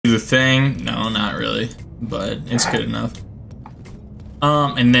thing. No, not really, but it's good enough.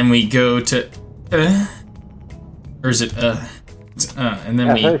 And then we go to, or is it and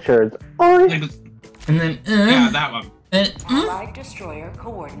then we. Sure it's and then yeah, that one. Allied destroyer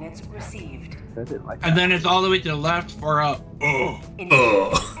coordinates received. And then it's all the way to the left for a.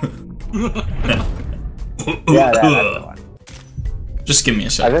 Yeah, that's the one. Just give me a I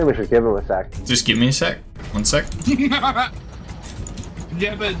sec. think we should give him a sec. Just give me a sec. 1 sec.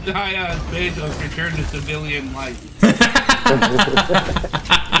 Yeah, but Bezos returned to civilian life.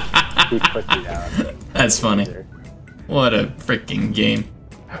 He puts me down. That's funny. What a freaking game.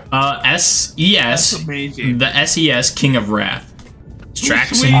 SES. That's amazing. The SES King of Wrath.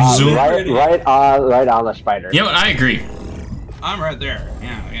 Tracks Sweet. and zoom. Right on the spider. You know what? I agree. I'm right there.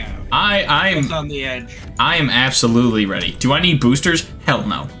 Yeah. I'm It's on the edge. I am absolutely ready. Do I need boosters? Hell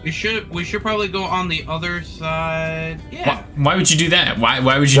no. We should probably go on the other side. Yeah. Why would you do that? Why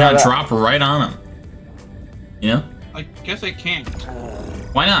would you not drop right on them? You know? I guess I can't.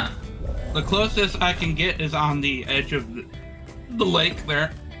 Why not? The closest I can get is on the edge of the lake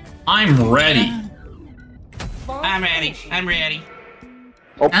there. I'm ready. I'm ready. I'm ready.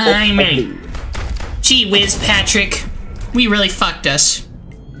 I'm ready. Gee whiz, Patrick. We really fucked us.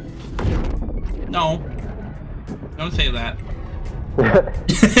 No. Don't say that.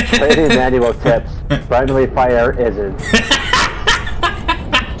 Trading manual tips. Friendly fire isn't.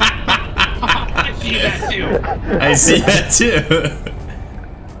 I see that too. I see that too.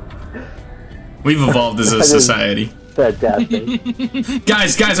 We've evolved as a society. Fantastic.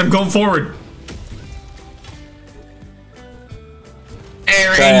 Guys, I'm going forward.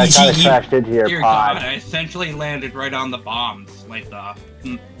 Sorry, I kind of crashed into your Dear pod. God, I essentially landed right on the bombs, like the.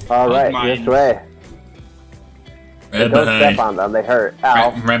 Alright, this way. Right Don't behind. step on them, they hurt.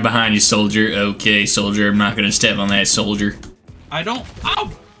 Ow. Right behind you, soldier. Okay, soldier. I'm not gonna step on that, soldier. I don't.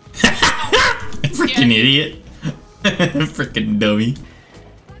 Ow! Freaking idiot. Freaking dummy.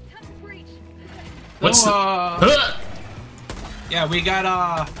 What's So, the? Yeah, we got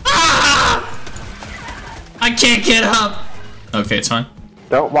I can't get up. Okay, it's fine.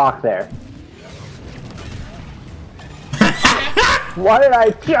 Don't walk there. What did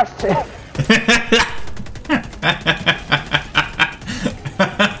I just say?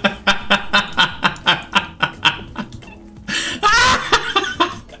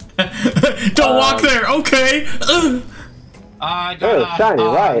 Don't walk there. Okay. I got shiny,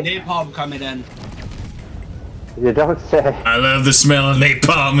 right. napalm coming in. You don't say. I love the smell of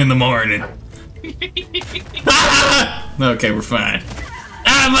napalm in the morning. Okay, we're fine.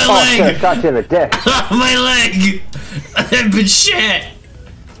 Ah, my leg! Shit, shot you in the dick. My leg! I've been shit!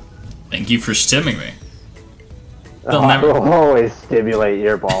 Thank you for stimming me. They'll never. We'll always stimulate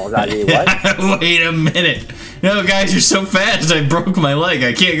your balls. I mean, what? Wait a minute. No, guys, you're so fast. I broke my leg.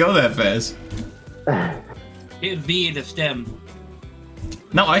 I can't go that fast. Hit V to stem.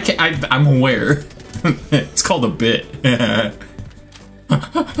 No, I can't. I'm aware. It's called a bit.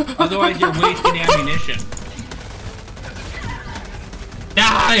 Otherwise, you're wasting ammunition.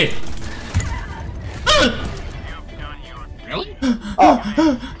 Die! Really? Oh,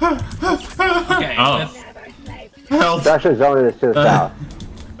 Okay. Oh. Help! Russia's zone is to the south.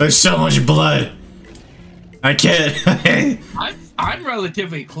 There's so much blood. I can't. I'm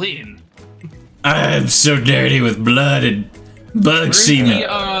relatively clean. I'm so dirty with blood and bug semen.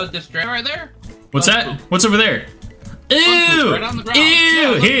 The destroyer right there? What's that? What's over there? Ew! Right on the ground. Ew! Yeah,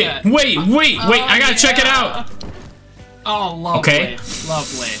 look Here! at that. Wait! I gotta check it out. Oh, lovely. Okay.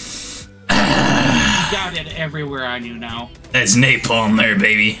 Lovely. Got it everywhere on you now. That's napalm there,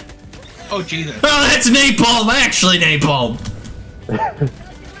 baby. Oh, Jesus. Oh, that's napalm! Actually, napalm!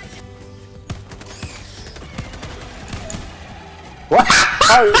 What?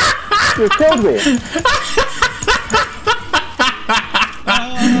 Oh, you killed me.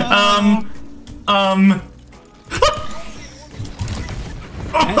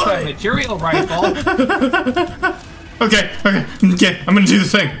 That's a material rifle. Okay. I'm gonna do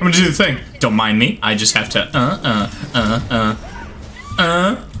the thing. Don't mind me. I just have to.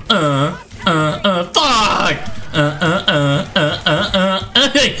 Fuck!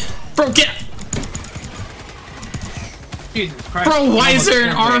 Hey, bro, get. Jesus Christ. Bro, why is there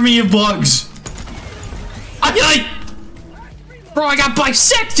an army of bugs? Bro, I got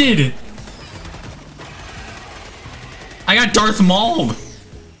bisected. I got Darth Mauled.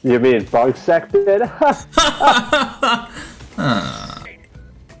 You mean bug sected?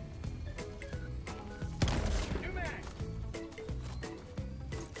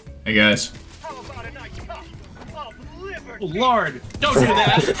 Hey guys. Oh, Lord, don't do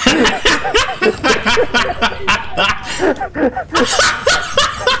that.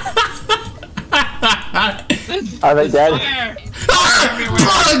 Are they dead? Fire!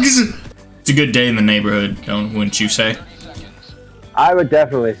 Ah, bugs! It's a good day in the neighborhood, wouldn't you say? I would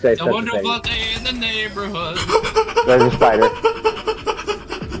definitely say The such a wonderful thing. day in the neighborhood. There's a spider.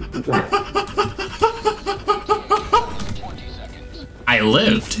 I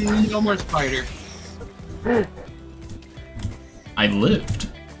lived. No more spider. I lived.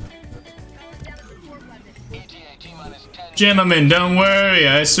 Gentlemen, don't worry,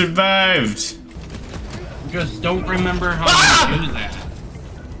 I survived. Just don't remember how to do that.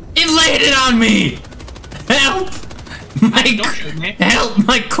 It landed on me! Help! Don't shoot me. Help!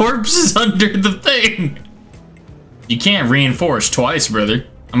 My corpse is under the thing! You can't reinforce twice, brother.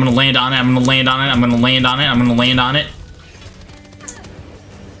 I'm gonna land on it, I'm gonna land on it, I'm gonna land on it, I'm gonna land on it.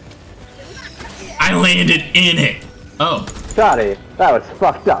 I landed in it! Oh. Johnny, that was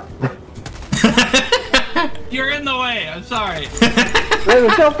fucked up. You're in the way, I'm sorry. They were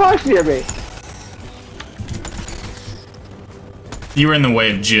so close to me. You were in the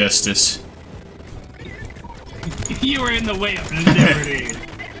way of justice. You were in the way of liberty.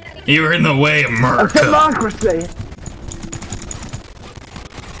 You were in the way of America. Democracy.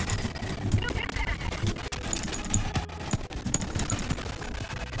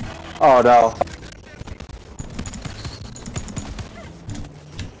 Oh no.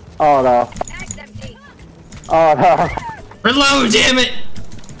 Oh no. Oh no. Reload, damn it!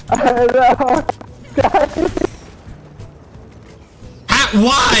 No.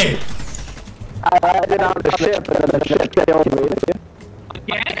 Why? I landed on the ship and then the ship failed me.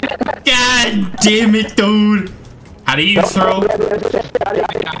 God damn it, dude! How do you throw?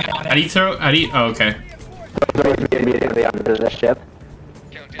 How do you throw? How do you? Oh, okay. Immediately under the ship.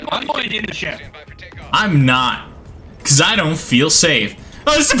 I'm going in the ship. I'm not, cause I don't feel safe.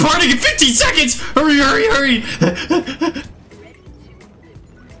 Oh, it's departing in 15 seconds! Hurry, hurry, hurry!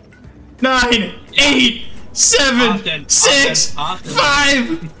 9, 8, 7, 6, 5,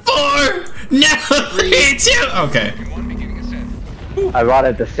 4, no, 3, 2. Okay. I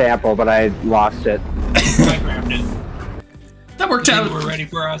wanted the sample, but I lost it. I grabbed it. That worked out. We're ready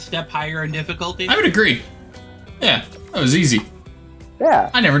for a step higher in difficulty. I would agree. Yeah, that was easy.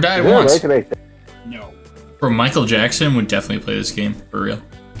 Yeah. I never died Is there a way once. to make this? No. Bro, Michael Jackson would definitely play this game, for real.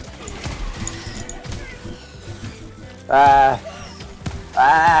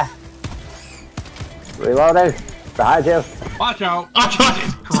 Reloading. Behind you. Watch out.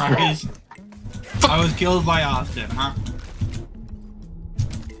 Jesus Christ. I was killed by Austin, huh?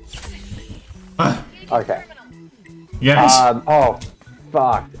 Okay. Guys, Oh,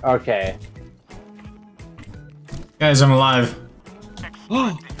 fuck. Okay. guys, I'm alive.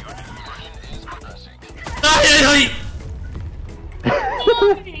 Oh,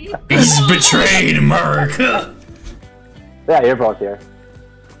 He's betrayed America. Yeah, you're both here.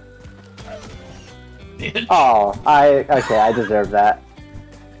 bitch. Oh, okay, I deserve that.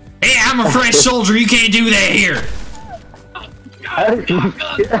 Hey, I'm a French soldier. You can't do that here.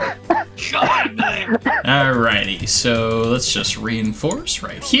 Alrighty, so let's just reinforce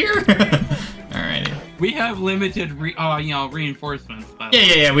right here. Alrighty. We have limited, reinforcements. But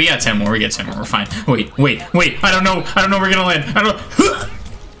Yeah. We got 10 more. We got 10 more. We're fine. Wait. I don't know. I don't know where we're gonna land. I don't.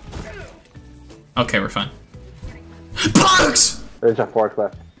 Okay, we're fine. Bugs! There's a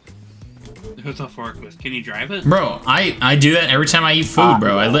forklift. There's a forklift. Can you drive it? Bro, I do that every time I eat food,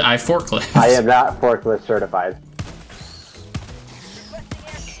 bro. I forklift. I am not forklift certified.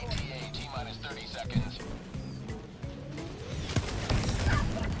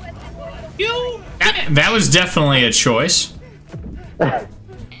 That was definitely a choice.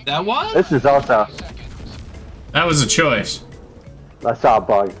 That was? This is also. That was a choice. I saw a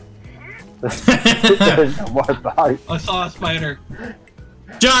bug. There's no more bugs. I saw a spider.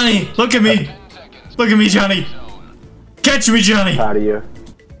 Johnny, look at me. Look at me, Johnny. Catch me, Johnny. Proud of you.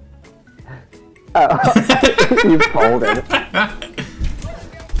 Oh, you folded.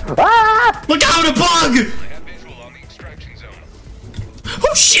 Ah! Look out, a bug!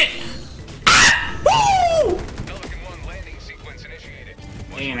 Oh shit! Ah! Woo!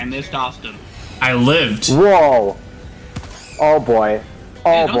 Man, I missed Austin. I lived. Whoa! Oh boy!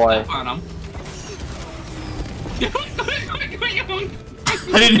 Oh Hey, don't boy! step on him.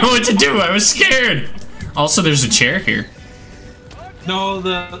 I didn't know what to do. I was scared. Also, there's a chair here. No,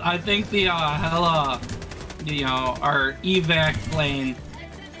 I think the our evac plane.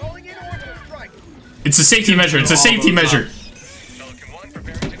 It's a safety measure. It's a safety measure.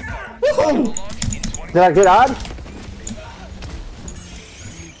 Woohoo! Did I get on?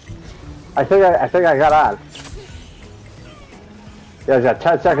 I think I got on. You guys got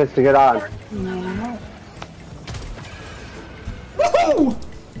 10 seconds to get on. Woohoo!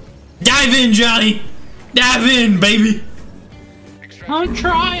 Dive in, Johnny. Dive in, baby. I'm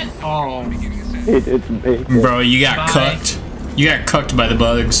trying. Oh. It's bacon. Bro, you got Bye. cooked. You got cooked by the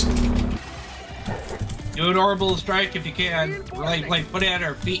bugs. Do an orbital strike if you can. Like put it at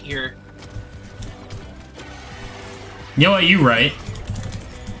our feet here. You know what? You right.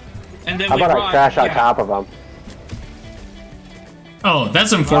 And then How we about run. I crash on Yeah. top of them? Oh,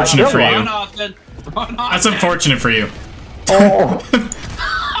 that's unfortunate for Run, you. Austin. Run, That's Austin. unfortunate for you. Oh!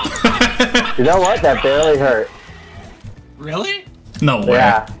 You know what? That barely hurt. Really? No way.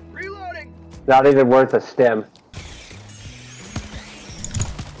 Yeah. Not even worth a stim.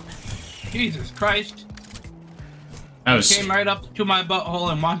 Jesus Christ. That was Came right up to my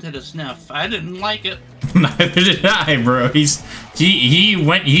butthole and wanted a sniff. I didn't like it. neither did I, bro. He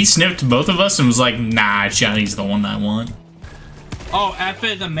sniffed both of us and was like, nah, Johnny's the one I want. Oh, F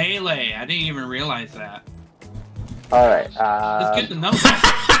is a melee. I didn't even realize that. Alright, It's good to know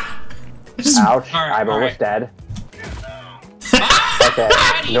that. ouch, Alright, I'm almost dead. Ah! Okay,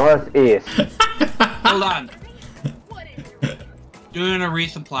 northeast. Hold on. Doing a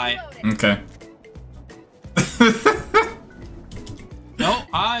resupply. Okay. Nope,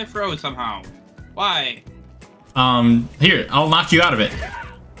 I froze somehow. Why? Here, I'll knock you out of it.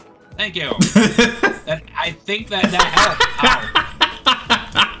 Thank you. I think that helped.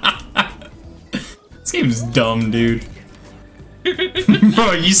 This game's dumb, dude.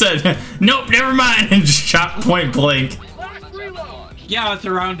 Bro, you said, nope, never mind, and just shot point blank. Yeah, it's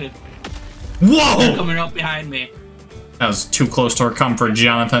surrounded. They're Whoa! coming up behind me. That was too close to our comfort,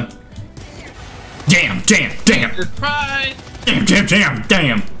 Jonathan. Damn, damn, damn. Surprise! Damn, damn, damn,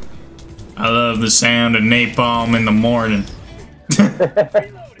 damn. I love the sound of napalm in the morning.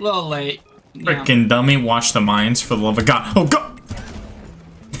 A little late. Yeah. Frickin' dummy, watch the mines for the love of God. Oh, God!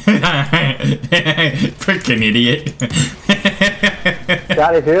 Frickin' idiot.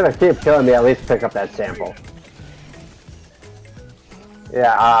 Johnny, if you're gonna keep killing me, at least pick up that sample.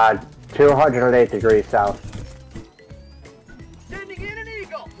 Yeah, 208 degrees south.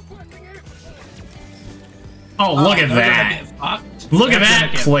 Oh, look at they're gonna that. get fucked. Look at They're that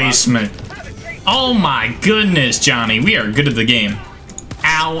gonna get placement. Oh my goodness, Johnny. We are good at the game.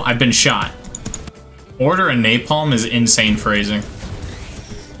 Ow, I've been shot. Order a napalm is insane phrasing. fucked.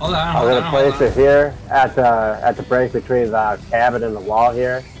 Hold on, I'm hold gonna on, place hold on. it here at the break between the cabin and the wall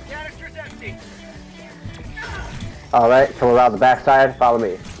here. Alright, come around the backside, follow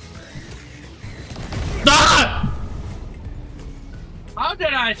me. Ah! How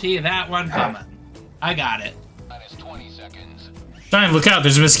did I see that one coming? I got it. Johnny, look out,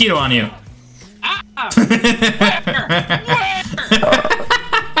 there's a mosquito on you. Ah!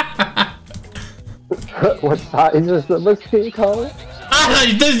 Where? What size is the mosquito? Ah,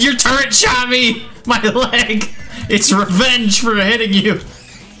 your turret shot me! My leg! It's revenge for hitting you!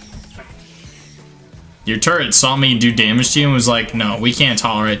 Your turret saw me do damage to you and was like, no, we can't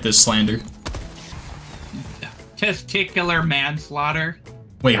tolerate this slander. Testicular manslaughter.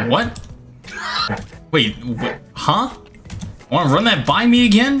 Wait, what? Wait, huh? Wanna run that by me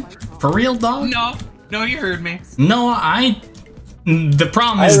again? For real, dog? No, you heard me. No, the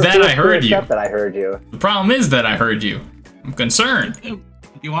problem is that I heard you. That I heard you. The problem is that I heard you. I'm concerned.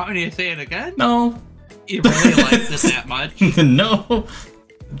 You want me to say it again? No. You really liked it that much? No.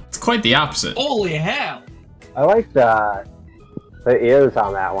 It's quite the opposite. Holy hell! I like the ears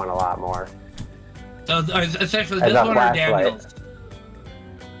on that one a lot more. So essentially, As this a one or flashlight. Daniel's?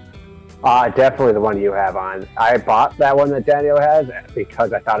 Definitely the one you have on. I bought that one that Daniel has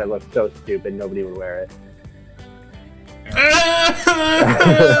because I thought it looked so stupid nobody would wear it.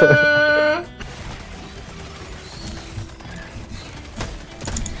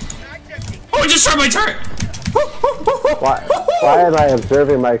 Oh, I just shot my turret! Why am I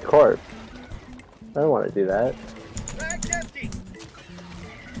observing my corpse? I don't want to do that.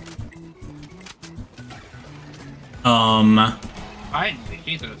 Finally,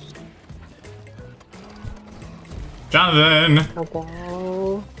 Jesus. Jonathan!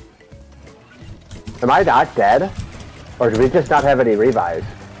 Hello? Am I not dead? Or do we just not have any revives?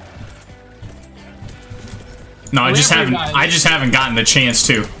 No, I We just have haven't. revives. I just haven't gotten the chance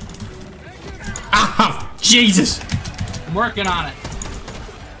to. Ah, Jesus! I'm working on it.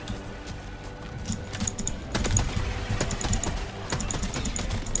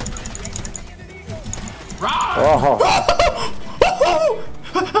 Run! Oh,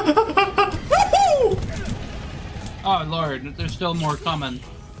 Oh Lord, there's still more coming.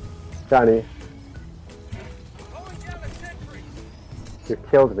 Johnny. You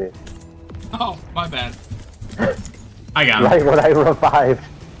killed me. Oh, my bad. I got him. Right when I revived.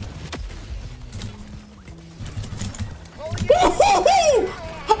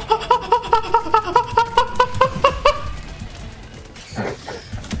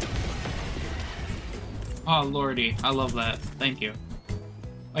 lordy. I love that. Thank you.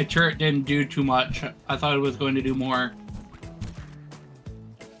 My turret didn't do too much. I thought it was going to do more.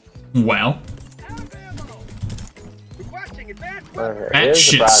 Well. Okay, That here's the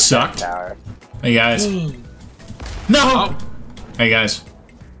shit broadcast sucked. tower. Hey guys. No! Oh. Hey guys.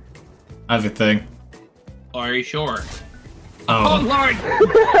 I have a thing. Are you sure? Oh. Lord!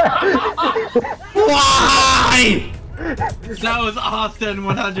 Why? That was Austin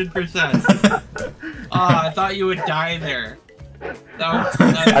 100%. I thought you would die there.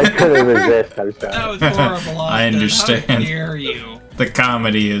 I couldn't resist, I'm sorry. That was horrible, Austin. I understand. How dare you? The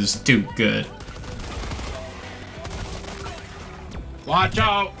comedy is too good. Watch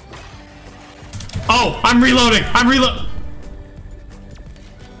out! Oh, I'm reloading! I'm reload.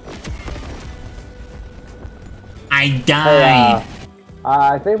 I died. Hey,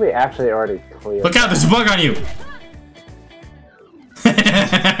 I think we actually already cleared. Look out, there's a bug on you!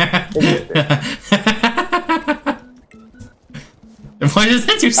 Why does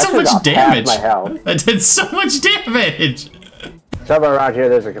that do so much damage? My health. That did so much damage! Somewhere around here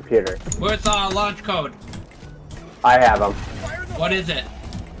there's a computer. Where's the launch code? I have them. What is it?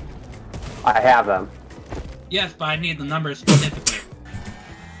 I have them. Yes, but I need the numbers specifically.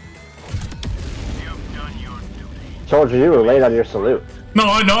 Soldier, you were late on your salute. No,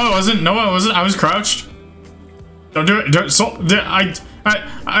 I wasn't. No, I wasn't. I was crouched. Don't do it. Don't, so,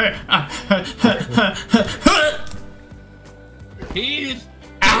 He's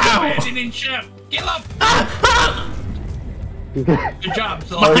Ow! abandoning ship. Get up! Good job, I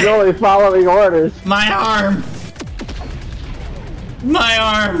Soldier. was only following orders. My arm! My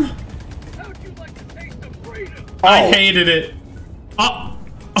arm! I hated it. Oh!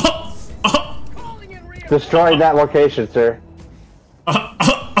 Oh! Oh! Destroying that location, sir.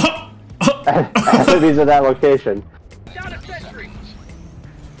 Enemies in that location.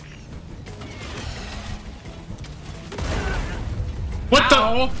 What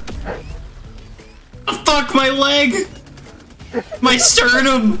the? Fuck my leg! My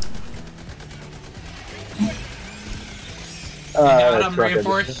sternum! Got him, crooked.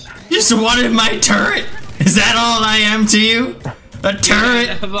 reinforce. You just wanted my turret? Is that all I am to you? A turret?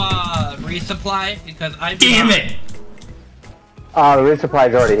 Have resupply because I. Damn it! Oh, the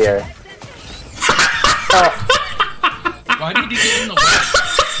resupply's already here. Why did you get in the way?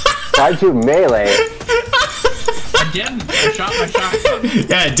 Why'd you melee? I didn't. I shot my shotgun.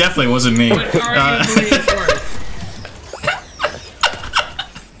 Yeah, it definitely wasn't me. But are you reinforced?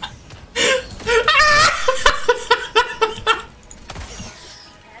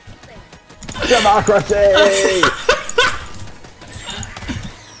 Democracy!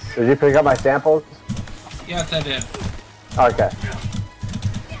 Did you pick up my samples? Yes, I did. Okay.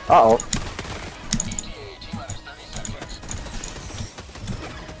 Uh-oh.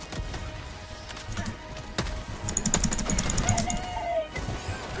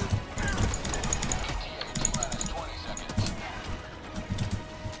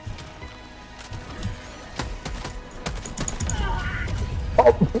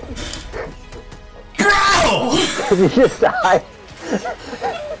 Bro! Did you just die?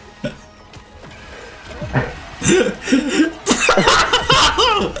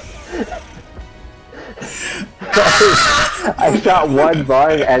 I shot one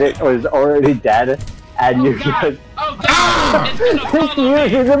bug and it was already dead, and you just Oh God! It's gonna follow me!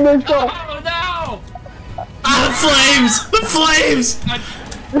 using the missile. Oh no! Ah, the flames! The flames!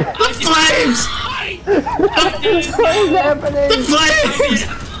 The flames! What is happening? The flames!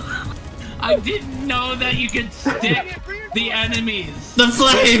 I didn't know that you could stick the enemies. The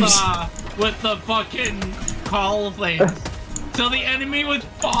flames! With the fucking call flames. So the enemy was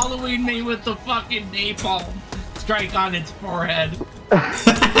following me with the fucking napalm strike on its forehead.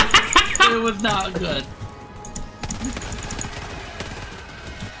 It was not good.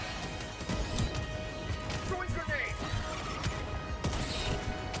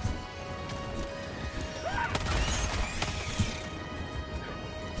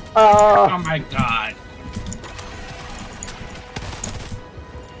 Oh my god.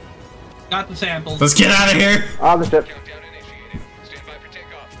 Got the samples. Let's get out of here! On the ship.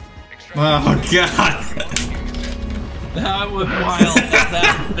 Oh god. That was wild.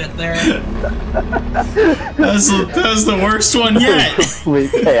 That bit there. That was the worst one yet!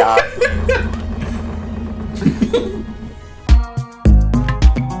 Complete chaos.